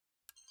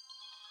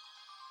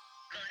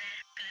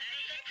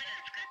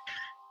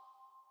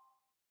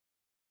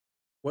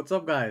What's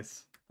up,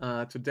 guys?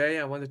 Today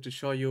I wanted to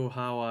show you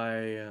how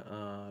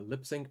I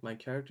lip sync my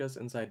characters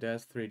inside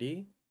DAZ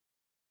 3D,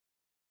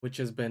 which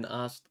has been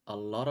asked a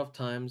lot of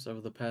times over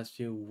the past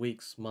few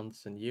weeks,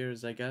 months, and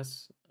years, I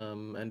guess.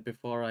 And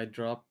before I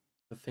drop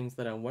the things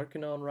that I'm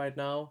working on right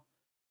now,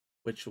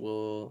 which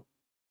will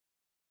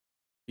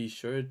be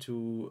sure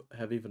to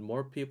have even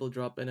more people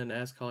drop in and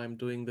ask how I'm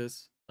doing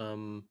this,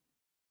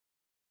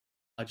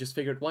 I just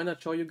figured why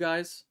not show you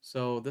guys.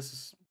 So this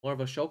is more of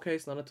a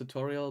showcase, not a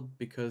tutorial,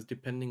 because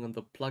depending on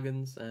the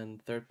plugins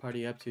and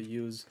third-party apps you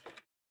use,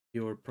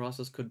 your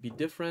process could be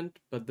different,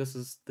 but this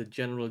is the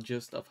general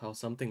gist of how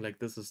something like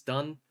this is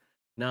done.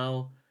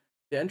 Now,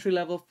 the entry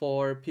level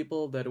for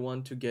people that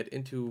want to get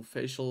into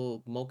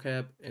facial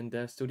mocap in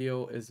DAZ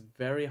Studio is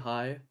very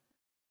high.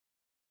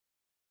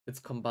 It's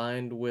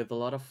combined with a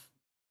lot of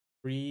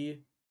free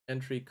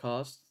entry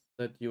costs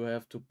that you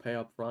have to pay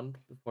up front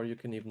before you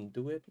can even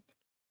do it.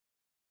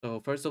 So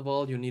first of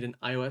all, you need an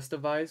iOS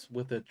device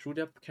with a true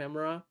depth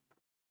camera,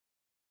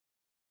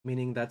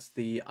 meaning that's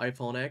the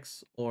iPhone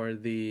X or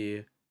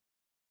the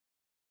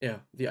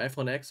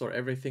iPhone X or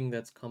everything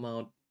that's come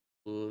out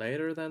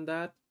later than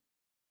that,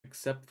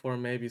 except for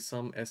maybe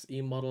some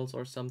SE models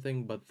or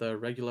something, but the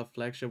regular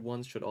flagship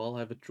ones should all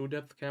have a true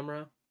depth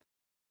camera.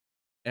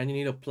 And you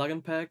need a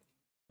plugin pack,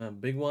 a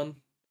big one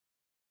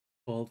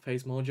called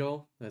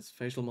FACEMOJO. That's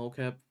facial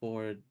mocap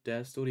for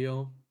DAZ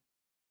Studio.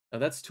 Now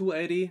that's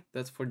 280.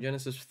 That's for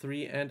Genesis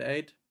 3 and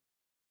 8,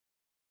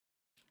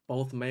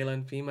 both male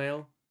and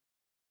female.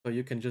 So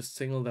you can just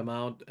single them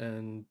out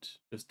and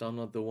just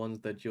download the ones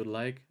that you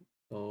like.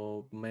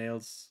 So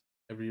males,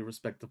 every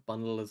respective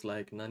bundle is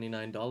like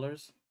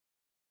 $99.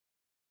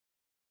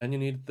 And you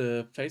need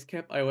the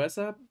FaceCap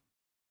iOS app,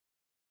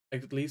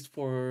 at least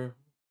for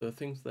the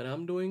things that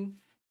I'm doing.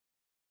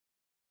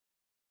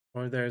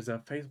 Or there's a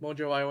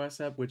FaceMojo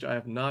iOS app, which I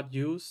have not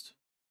used,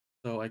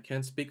 so I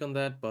can't speak on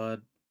that,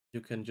 but you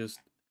can just,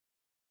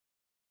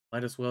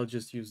 might as well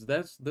just use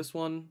this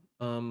one.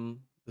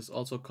 This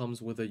also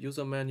comes with a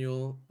user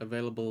manual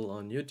available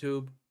on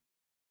YouTube.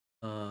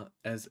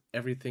 As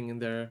everything in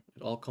there,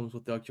 it all comes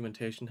with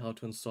documentation how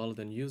to install it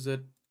and use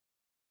it.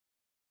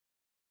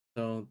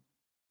 So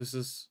this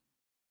is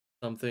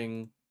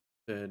something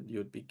that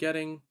you'd be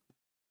getting,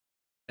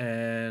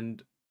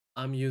 and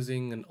I'm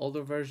using an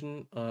older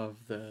version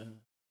of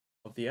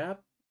the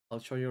app. I'll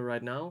show you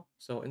right now.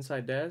 So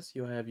inside DAZ,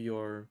 you have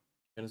your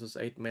Genesis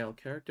 8 male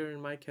character in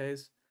my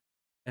case,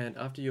 and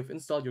after you've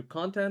installed your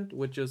content,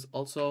 which is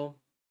also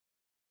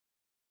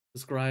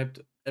described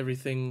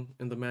everything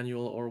in the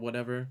manual or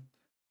whatever,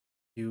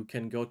 you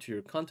can go to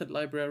your content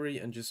library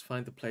and just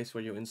find the place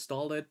where you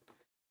installed it.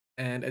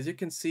 And as you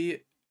can see,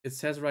 it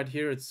says right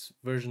here it's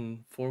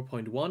version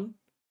 4.1,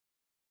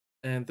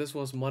 and this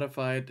was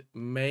modified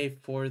May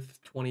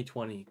 4th,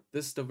 2020.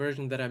 This is the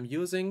version that I'm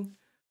using,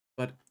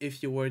 but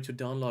if you were to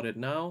download it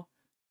now,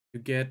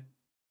 you get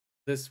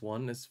this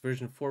one. It's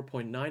version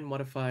 4.9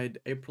 modified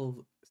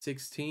April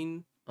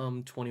 16,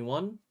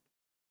 21.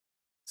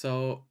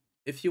 So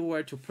if you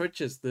were to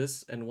purchase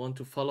this and want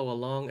to follow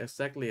along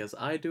exactly as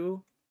I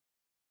do,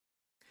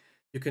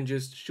 you can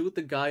just shoot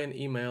the guy an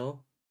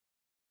email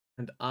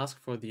and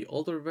ask for the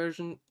older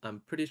version.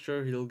 I'm pretty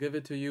sure he'll give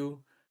it to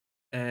you.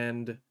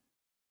 And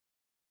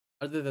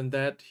other than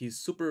that, he's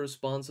super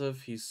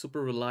responsive, he's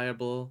super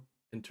reliable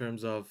in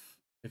terms of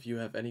if you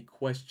have any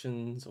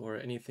questions or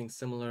anything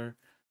similar,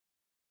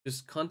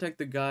 just contact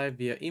the guy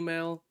via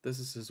email. This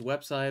is his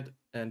website,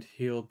 and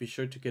he'll be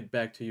sure to get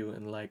back to you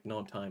in like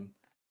no time.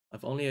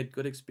 I've only had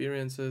good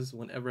experiences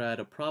whenever I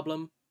had a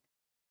problem.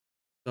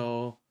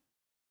 So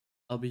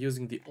I'll be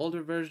using the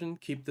older version.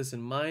 Keep this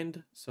in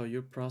mind. So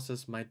your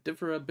process might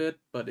differ a bit,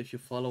 but if you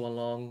follow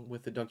along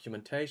with the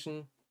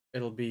documentation,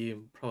 it'll be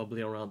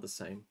probably around the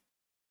same.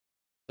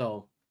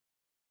 So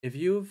if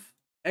you've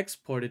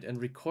exported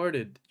and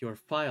recorded your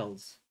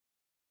files,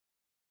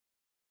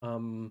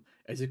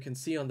 as you can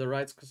see on the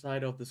right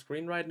side of the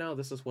screen right now,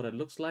 this is what it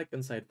looks like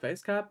inside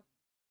FaceCap.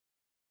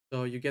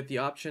 So you get the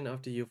option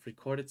after you've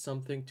recorded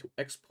something to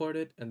export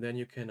it, and then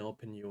you can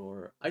open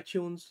your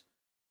iTunes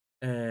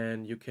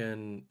and you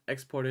can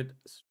export it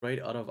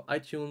straight out of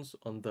iTunes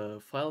on the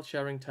file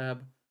sharing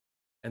tab.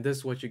 And this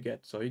is what you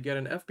get. So you get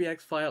an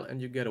FBX file and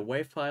you get a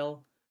WAV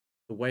file.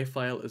 The WAV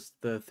file is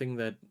the thing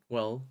that,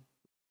 well,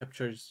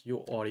 captures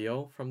your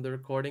audio from the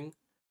recording.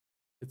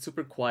 It's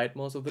super quiet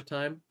most of the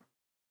time,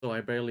 so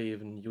I barely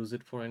even use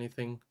it for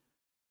anything.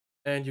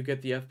 And you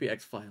get the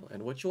FBX file.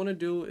 And what you want to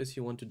do is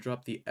you want to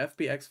drop the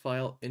FBX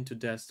file into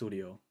DAZ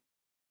Studio.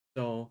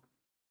 So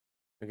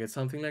you get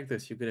something like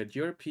this. You get a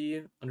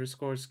GRP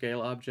underscore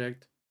scale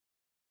object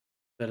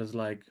that is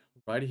like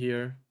right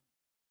here,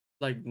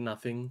 like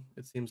nothing.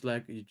 It seems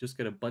like you just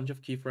get a bunch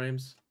of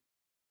keyframes.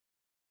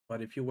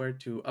 But if you were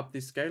to up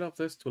the scale of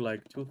this to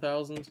like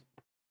 2000,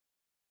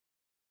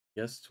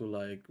 yes, to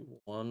like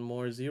one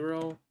more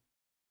zero,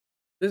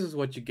 this is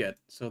what you get.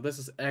 So this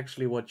is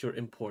actually what you're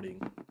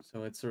importing.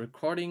 So it's a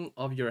recording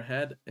of your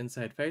head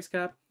inside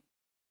FaceCap.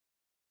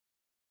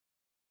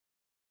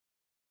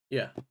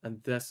 Yeah,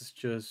 and this is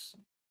just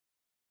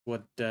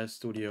what DAZ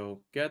Studio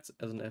gets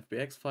as an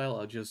FBX file.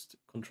 I'll just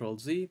Control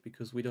Z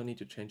because we don't need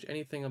to change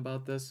anything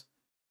about this.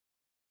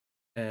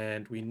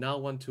 And we now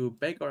want to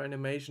bake our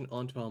animation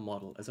onto our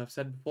model. As I've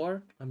said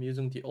before, I'm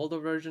using the older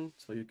version,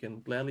 so you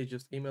can gladly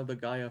just email the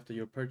guy after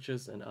your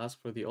purchase and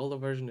ask for the older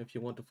version if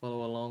you want to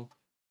follow along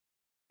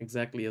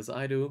exactly as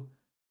I do.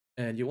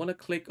 And you want to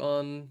click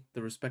on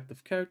the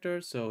respective character,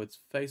 so it's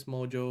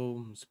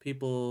FACEMOJO, it's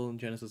people,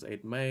 Genesis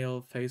 8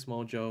 male,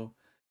 FACEMOJO.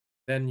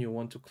 Then you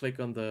want to click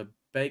on the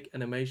bake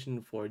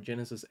animation for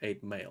Genesis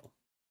 8 male.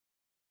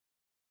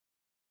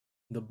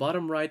 The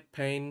bottom right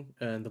pane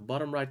and the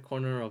bottom right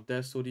corner of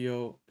DAZ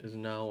Studio is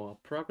now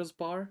a progress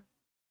bar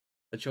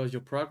that shows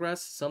your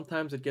progress.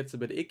 Sometimes it gets a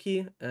bit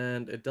icky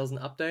and it doesn't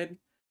update,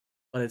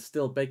 but it's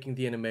still baking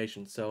the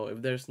animation. So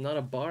if there's not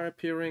a bar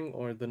appearing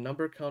or the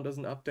number count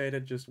isn't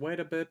updated, just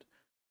wait a bit.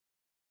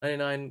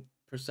 99%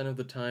 of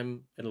the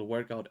time it'll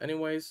work out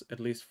anyways, at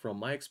least from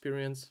my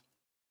experience.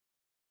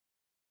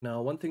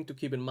 Now, one thing to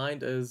keep in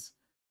mind is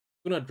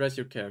do not dress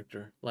your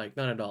character, like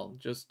not at all.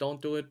 Just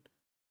don't do it.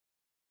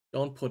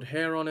 Don't put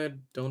hair on it,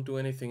 don't do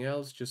anything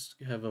else, just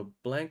have a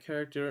blank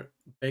character,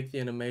 bake the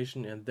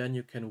animation, and then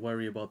you can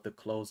worry about the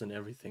clothes and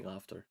everything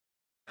after.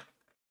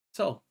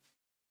 So,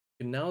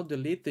 you can now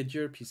delete the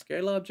GRP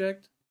scale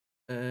object,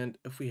 and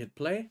if we hit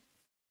play,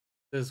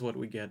 this is what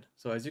we get.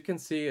 So as you can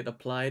see, it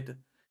applied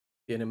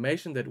the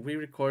animation that we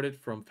recorded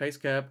from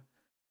FaceCap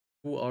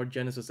to our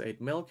Genesis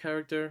 8 male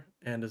character,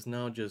 and is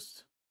now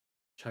just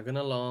chugging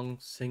along,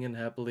 singing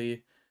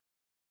happily,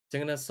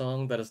 singing a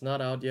song that is not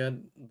out yet,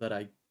 that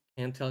I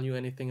can't tell you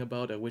anything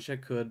about. I wish I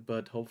could,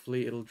 but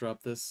hopefully it'll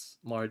drop this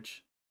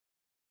March.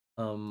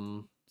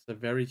 It's a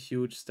very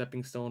huge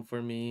stepping stone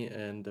for me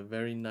and a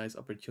very nice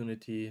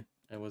opportunity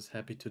I was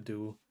happy to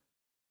do.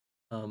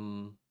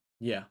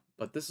 Yeah,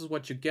 but this is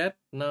what you get.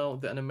 Now,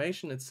 the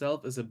animation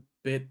itself is a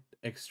bit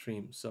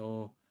extreme,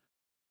 so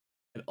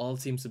it all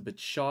seems a bit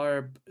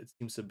sharp, it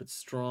seems a bit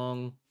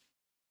strong.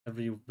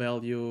 Every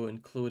value,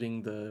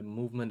 including the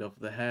movement of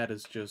the head,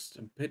 is just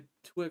a bit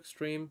too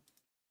extreme.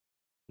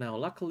 Now,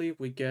 luckily,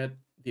 we get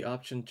the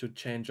option to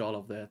change all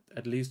of that,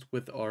 at least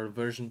with our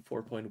version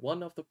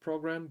 4.1 of the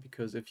program,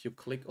 because if you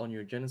click on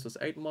your Genesis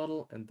 8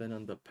 model and then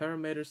on the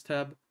Parameters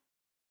tab,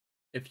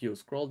 if you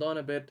scroll down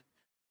a bit,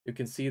 you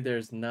can see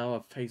there's now a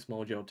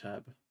FaceMojo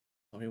tab.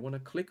 So we want to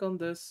click on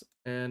this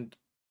and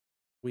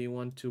we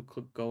want to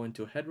go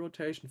into head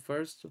rotation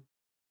first.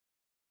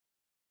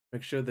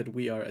 Make sure that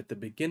we are at the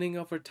beginning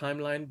of our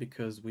timeline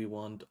because we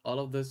want all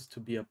of this to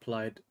be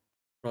applied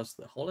across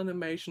the whole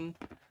animation,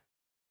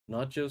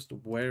 not just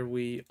where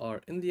we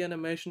are in the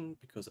animation,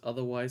 because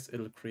otherwise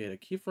it'll create a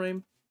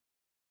keyframe.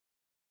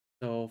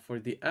 So for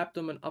the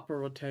abdomen upper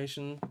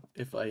rotation,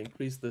 if I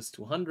increase this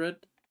to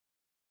 100,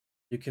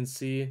 you can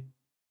see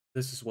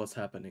this is what's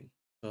happening.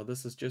 So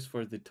this is just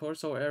for the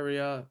torso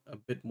area, a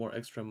bit more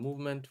extra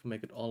movement to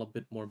make it all a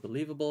bit more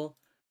believable.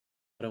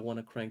 But I want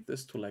to crank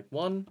this to like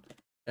 1,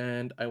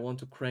 and I want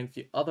to crank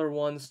the other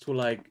ones to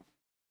like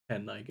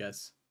 10, I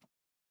guess.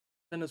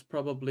 10 is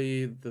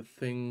probably the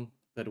thing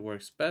that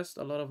works best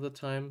a lot of the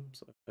time.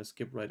 So if I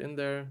skip right in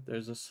there,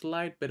 there's a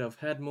slight bit of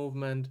head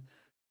movement,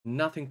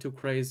 nothing too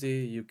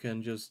crazy. You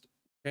can just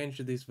change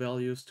these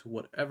values to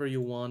whatever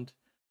you want.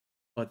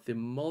 But the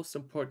most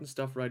important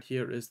stuff right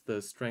here is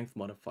the strength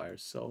modifier.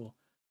 So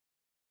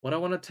what I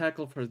want to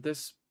tackle for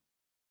this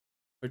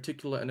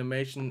particular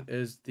animation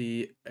is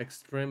the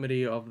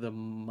extremity of the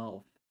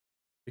mouth,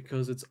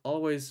 because it's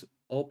always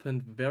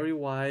opened very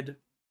wide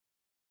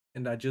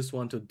and I just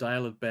want to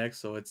dial it back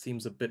so it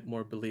seems a bit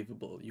more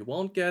believable. You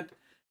won't get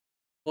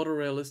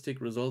photorealistic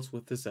results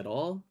with this at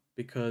all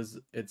because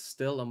it's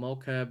still a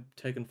mocap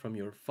taken from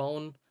your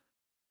phone,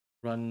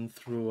 run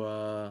through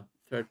a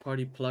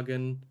third-party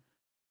plugin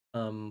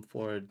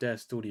for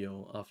DAZ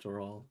Studio after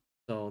all.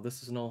 So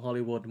this is no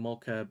Hollywood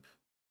mocap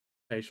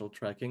facial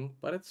tracking,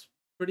 but it's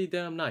pretty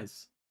damn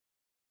nice.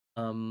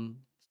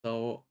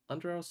 So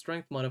under our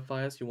strength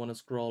modifiers, you want to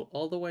scroll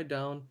all the way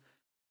down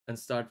and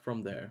start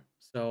from there.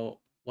 So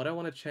what I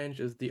want to change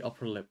is the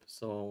upper lip.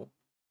 So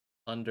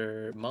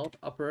under mouth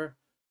upper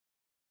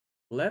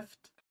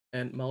left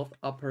and mouth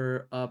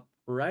upper up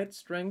right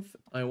strength,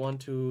 I want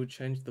to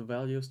change the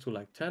values to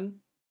like 10.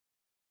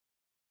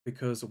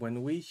 Because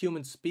when we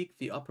humans speak,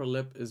 the upper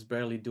lip is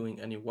barely doing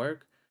any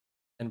work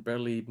and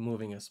barely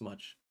moving as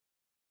much.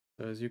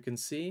 So as you can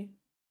see,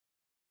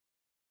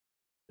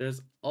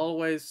 there's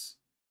already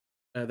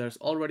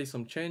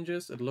some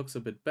changes. It looks a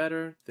bit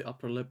better. The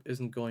upper lip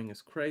isn't going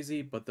as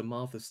crazy, but the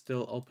mouth is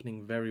still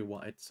opening very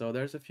wide. So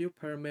there's a few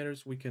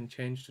parameters we can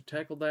change to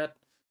tackle that,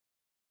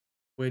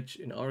 which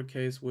in our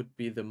case would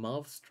be the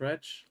mouth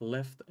stretch,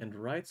 left and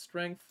right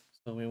strength.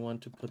 So we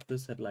want to put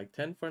this at like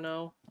 10 for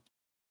now.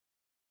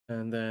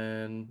 And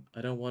then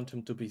I don't want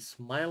him to be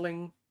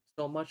smiling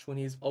so much when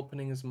he's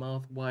opening his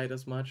mouth wide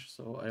as much.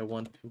 So I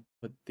want to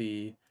put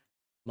the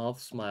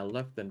mouth smile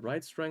left and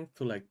right strength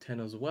to like 10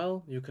 as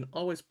well. You can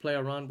always play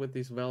around with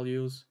these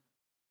values.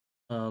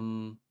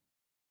 And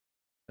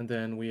And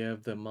then we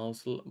have the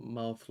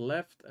mouth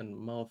left and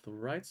mouth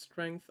right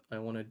strength. I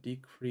want to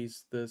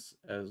decrease this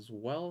as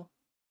well.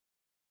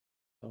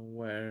 So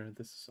where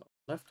this is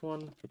left one,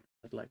 put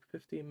that like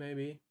 50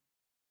 maybe.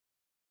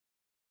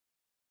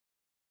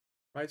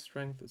 Right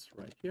strength is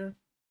right here.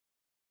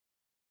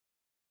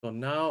 So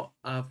now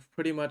I've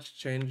pretty much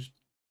changed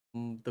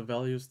the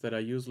values that I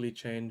usually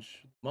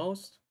change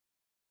most.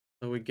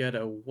 So we get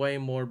a way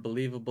more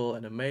believable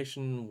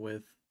animation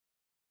with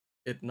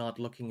it not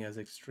looking as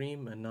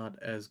extreme and not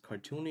as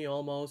cartoony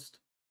almost.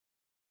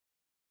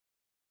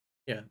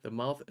 Yeah, the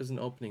mouth isn't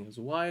opening as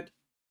wide.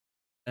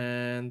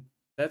 And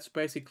that's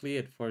basically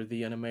it for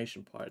the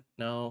animation part.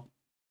 Now,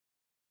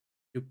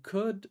 you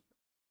could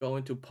go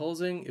into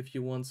posing if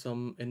you want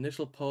some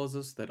initial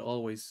poses that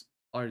always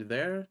are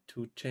there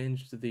to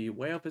change the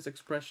way of his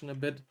expression a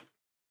bit.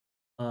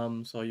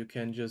 So you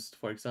can just,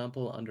 for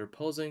example, under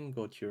posing,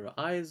 go to your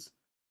eyes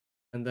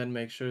and then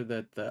make sure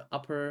that the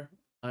upper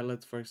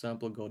eyelids, for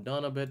example, go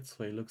down a bit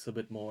so he looks a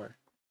bit more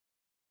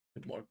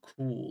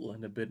cool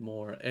and a bit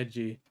more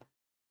edgy.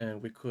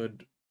 And we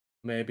could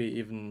maybe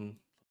even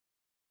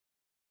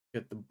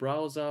get the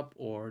brows up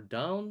or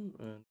down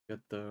and get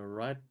the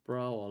right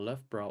brow or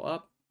left brow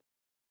up,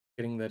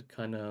 getting that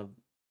kind of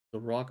the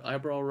rock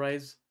eyebrow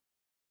raise.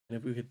 And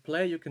if we hit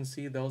play, you can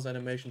see those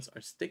animations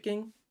are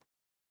sticking.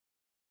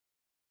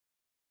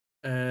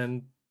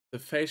 And the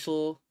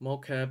facial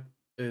mocap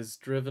is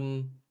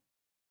driven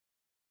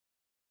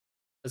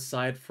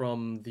aside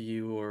from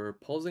your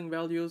posing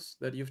values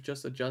that you've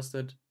just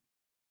adjusted,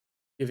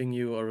 giving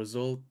you a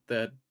result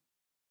that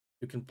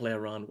you can play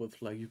around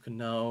with. Like you can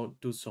now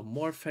do some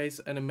more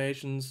face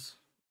animations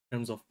in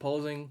terms of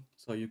posing,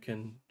 so you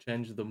can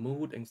change the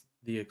mood and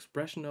the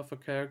expression of a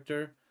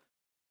character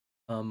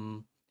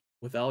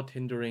without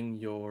hindering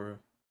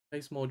your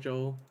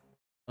FACEMOJO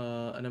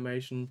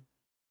animation.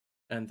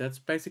 And that's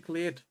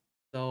basically it.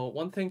 So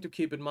one thing to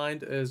keep in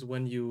mind is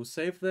when you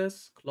save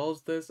this,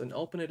 close this, and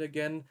open it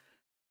again,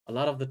 a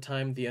lot of the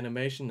time the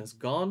animation is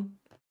gone.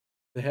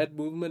 The head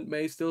movement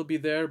may still be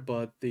there,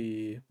 but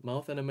the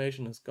mouth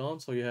animation is gone,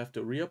 so you have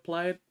to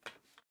reapply it.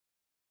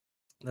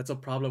 That's a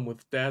problem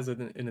with DAZ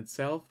in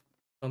itself,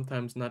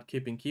 sometimes not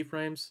keeping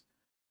keyframes.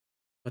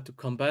 But to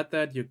combat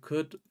that, you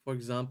could, for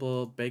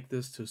example, bake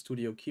this to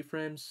Studio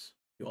keyframes.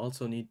 You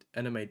also need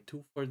Animate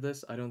 2 for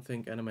this. I don't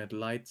think Animate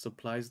Lite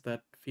supplies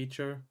that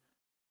feature,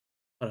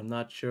 but I'm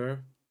not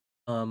sure.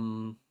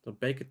 So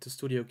bake it to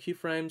Studio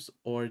keyframes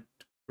or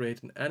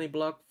create an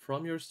AniBlock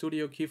from your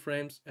Studio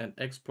keyframes and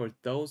export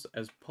those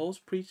as pose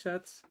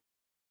presets,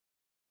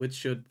 which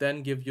should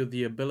then give you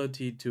the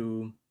ability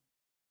to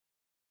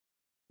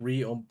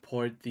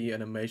re-import the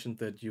animation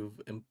that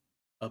you've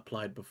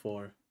applied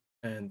before.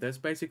 And that's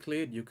basically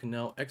it. You can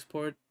now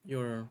export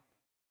your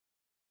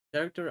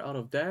character out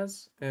of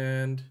DAZ.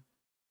 And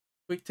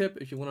quick tip,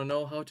 if you want to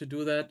know how to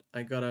do that,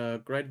 I got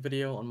a great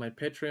video on my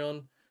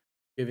Patreon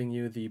giving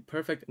you the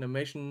perfect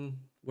animation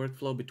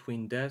workflow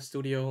between DAZ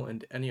Studio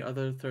and any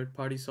other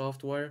third-party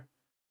software.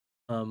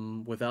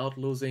 Without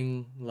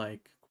losing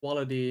like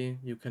quality,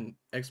 you can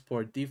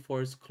export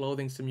D-Force,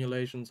 clothing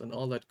simulations, and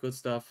all that good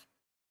stuff,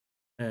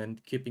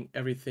 and keeping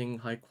everything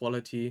high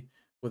quality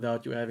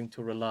without you having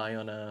to rely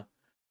on a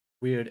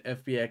weird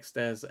FBX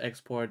DAZ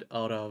export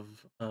out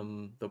of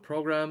the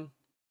program,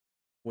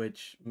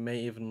 which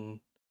may even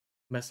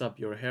mess up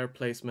your hair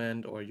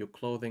placement or your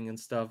clothing and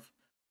stuff.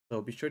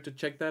 So be sure to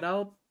check that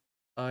out.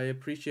 I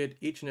appreciate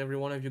each and every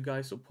one of you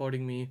guys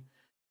supporting me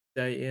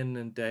day in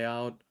and day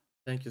out.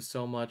 Thank you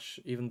so much,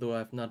 even though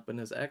I've not been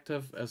as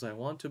active as I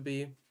want to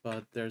be,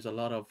 but there's a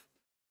lot of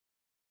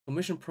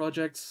commission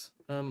projects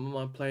on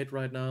my plate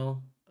right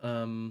now.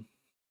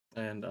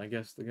 And I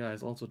guess the guy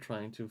is also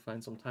trying to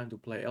find some time to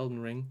play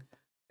Elden Ring,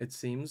 it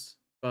seems.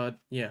 But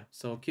yeah,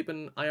 so keep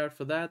an eye out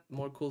for that.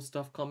 More cool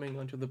stuff coming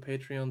onto the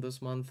Patreon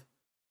this month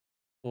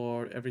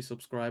for every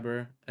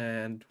subscriber.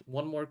 And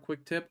one more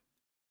quick tip.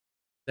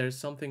 There's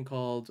something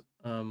called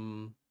let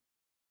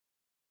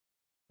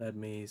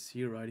me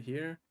see right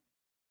here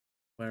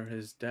where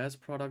his DAZ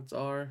products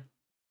are.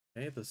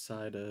 Okay, the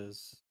side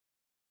is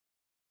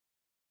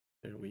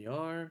there we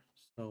are.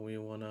 So we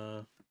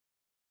wanna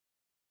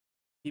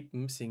keep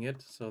missing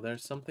it. So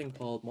there's something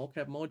called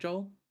MOCAP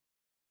Mojo.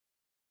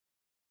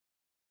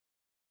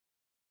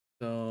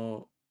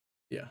 So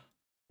yeah,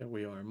 here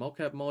we are,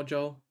 MOCAP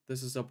Mojo.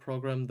 This is a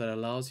program that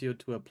allows you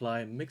to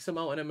apply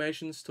mix-and-match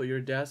animations to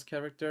your DAZ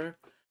character,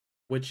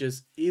 which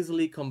is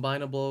easily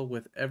combinable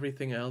with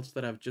everything else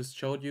that I've just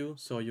showed you.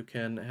 So you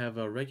can have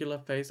a regular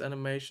face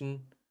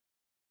animation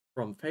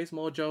from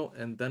FACEMOJO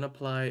and then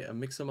apply a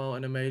mix-and-match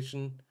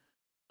animation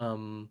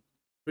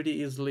pretty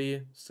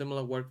easily,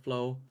 similar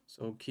workflow.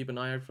 So keep an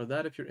eye out for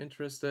that if you're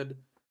interested.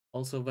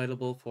 Also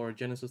available for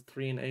Genesis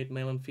 3 and 8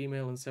 male and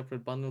female in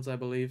separate bundles, I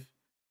believe.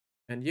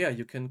 And yeah,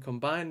 you can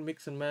combine,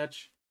 mix and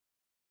match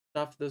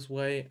stuff this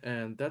way,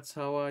 and that's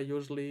how I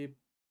usually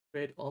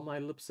create all my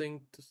lip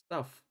sync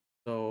stuff.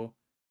 So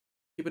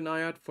keep an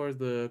eye out for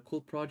the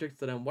cool projects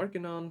that I'm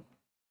working on.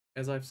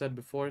 As I've said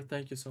before,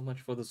 thank you so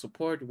much for the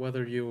support,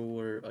 whether you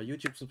were a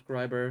YouTube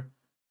subscriber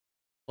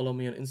follow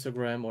me on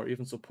Instagram, or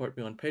even support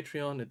me on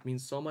Patreon. It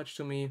means so much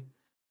to me.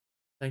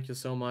 Thank you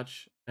so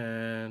much.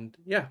 And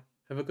yeah,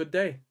 have a good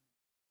day.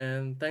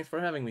 And thanks for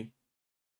having me.